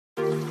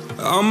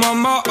I'm on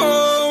my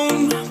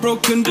own,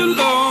 broken and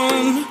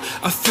alone.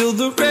 I feel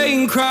the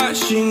rain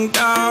crashing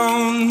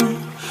down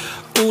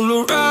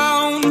all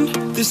around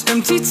this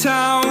empty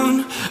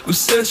town. I'm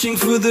searching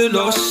for the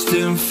lost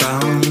and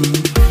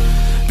found,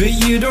 but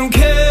you don't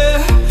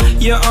care,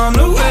 you're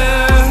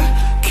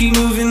unaware. Keep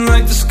moving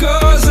like the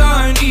scars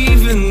aren't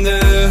even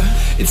there.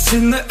 It's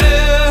in the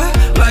air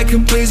like a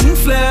blazing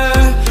flare.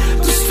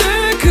 Just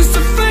stare, cause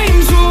the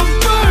flames will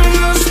burn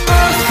us.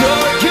 I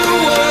thought you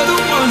were the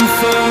one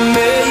for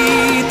me.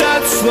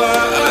 That's why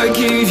I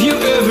gave you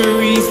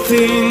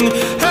everything.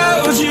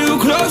 Held you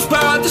close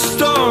by the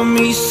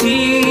stormy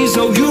seas.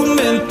 Oh, you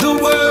meant the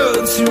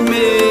world to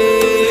me.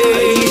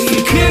 I used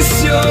to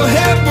kiss your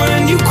head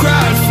when you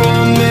cried for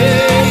me.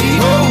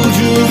 Hold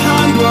your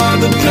hand while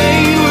the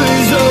pain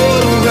was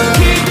over.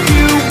 Keep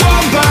you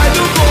warm by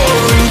the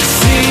roaring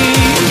sea.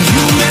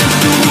 You meant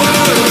the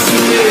world to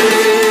me.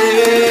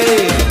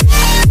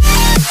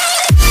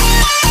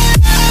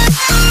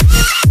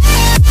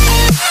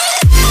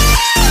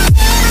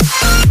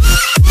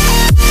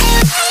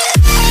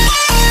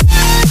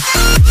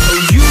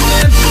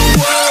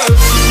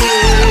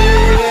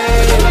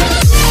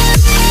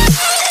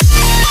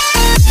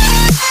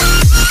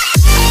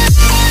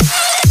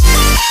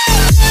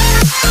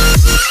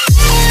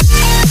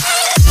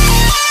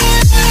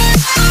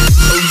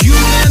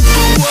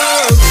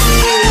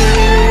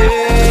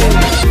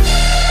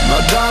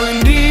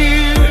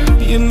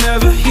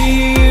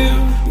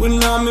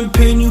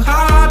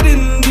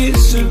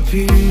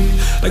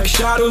 Like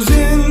shadows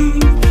in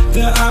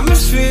the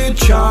atmosphere,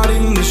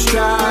 charting the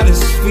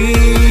stratosphere.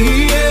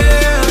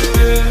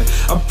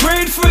 Yeah. I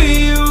prayed for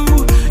you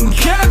and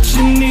kept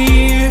you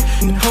near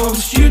in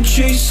hopes you'd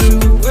chase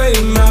away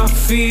my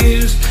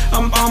fears.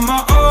 I'm on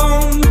my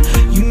own,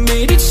 you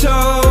made it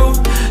so,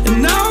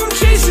 and now I'm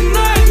chasing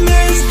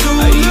nightmares too.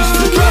 I used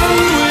to run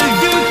with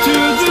you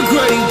through the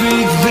great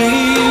big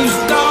leaves,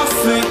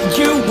 laugh at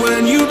you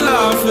when you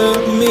laugh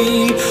at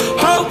me.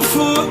 Hope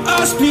for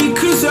us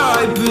because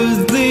I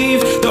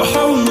believe the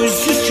home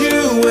was just you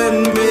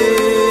and me.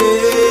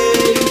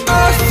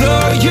 I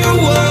thought you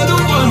were the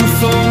one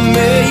for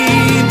me.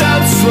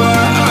 That's why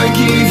I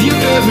gave you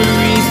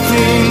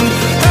everything.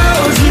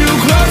 Held you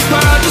close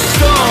by the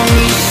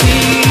stormy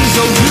seas.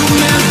 Oh, you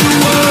meant the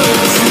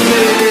world to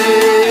me.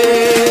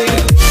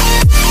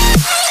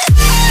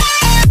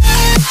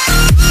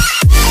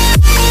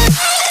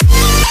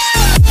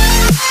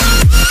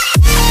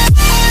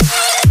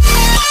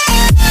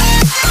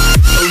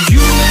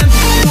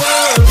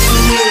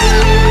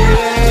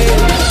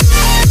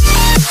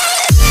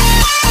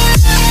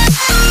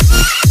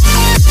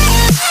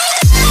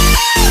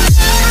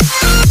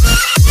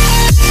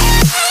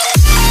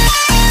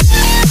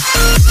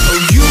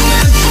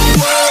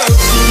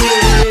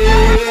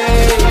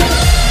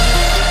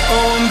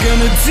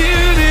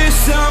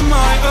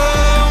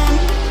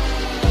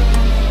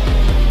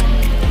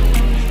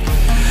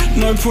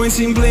 No point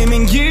in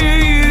blaming you,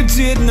 you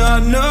did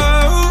not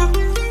know.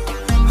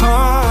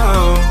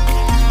 Oh.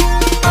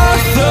 I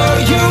thought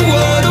you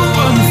were the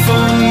one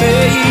for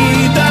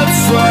me.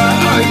 That's why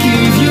I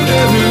gave you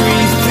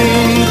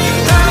everything.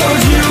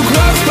 Held you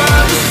close by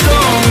the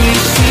stormy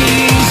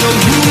seas. Oh,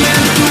 you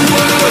meant the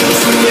world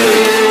to me.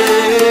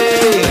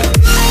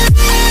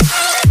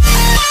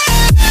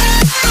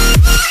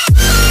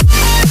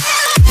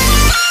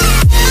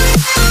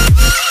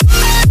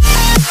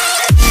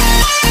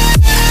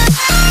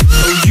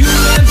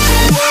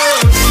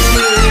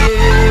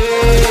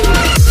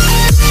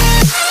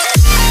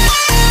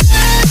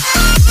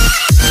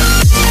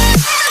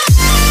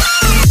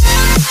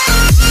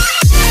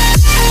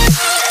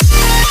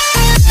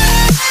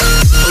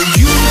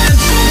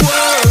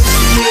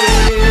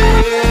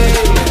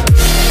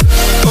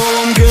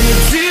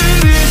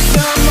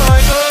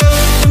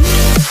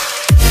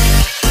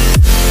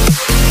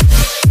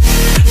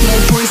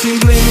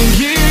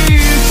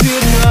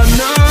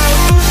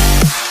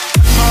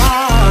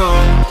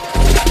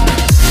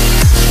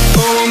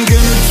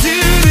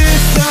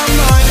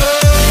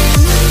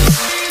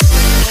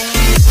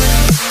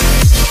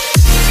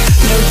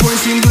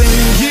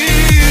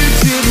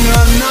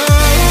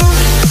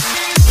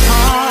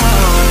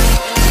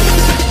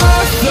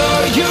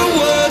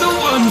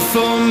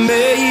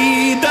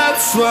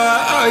 That's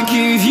why I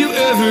gave you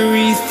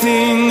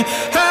everything.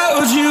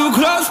 Held you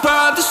close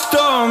by the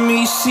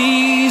stormy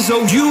seas.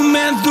 Oh, you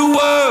meant the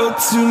world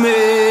to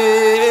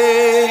me.